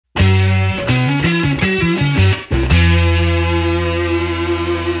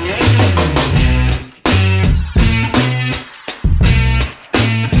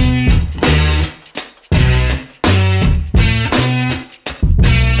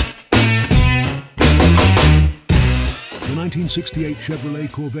1968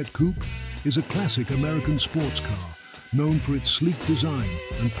 Chevrolet Corvette Coupe is a classic American sports car known for its sleek design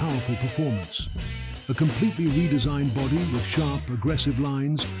and powerful performance. A completely redesigned body with sharp, aggressive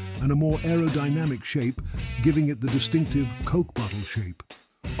lines and a more aerodynamic shape, giving it the distinctive Coke bottle shape.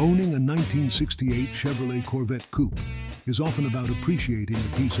 Owning a 1968 Chevrolet Corvette Coupe is often about appreciating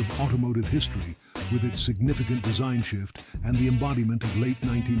a piece of automotive history with its significant design shift and the embodiment of late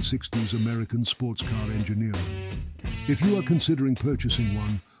 1960s American sports car engineering. If you are considering purchasing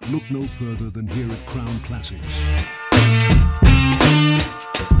one, look no further than here at Crown Classics.